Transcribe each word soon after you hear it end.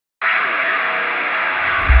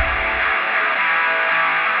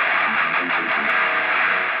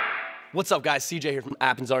What's up, guys? CJ here from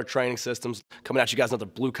Appenzeller Training Systems, coming at you guys another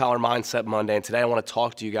Blue Collar Mindset Monday, and today I want to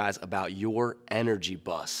talk to you guys about your energy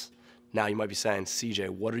bus. Now, you might be saying, CJ,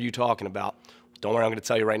 what are you talking about? Don't worry, I'm going to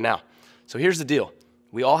tell you right now. So here's the deal.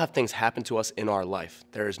 We all have things happen to us in our life.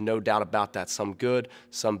 There is no doubt about that, some good,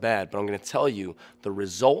 some bad, but I'm going to tell you the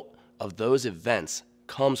result of those events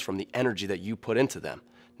comes from the energy that you put into them.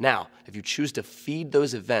 Now, if you choose to feed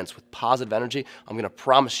those events with positive energy, I'm going to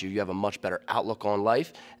promise you have a much better outlook on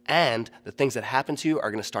life, and the things that happen to you are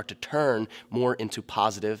going to start to turn more into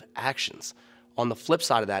positive actions. On the flip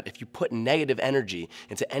side of that, if you put negative energy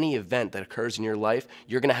into any event that occurs in your life,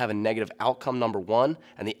 you're going to have a negative outcome, number one,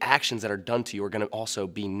 and the actions that are done to you are going to also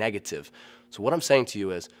be negative. So what I'm saying to you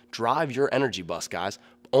is drive your energy bus, guys.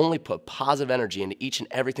 Only put positive energy into each and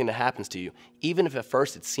everything that happens to you. Even if at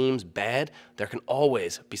first it seems bad, there can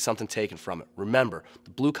always be something taken from it. Remember,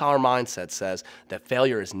 the blue collar mindset says that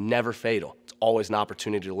failure is never fatal. It's always an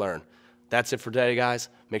opportunity to learn. That's it for today, guys.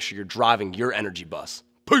 Make sure you're driving your energy bus.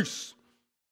 Peace!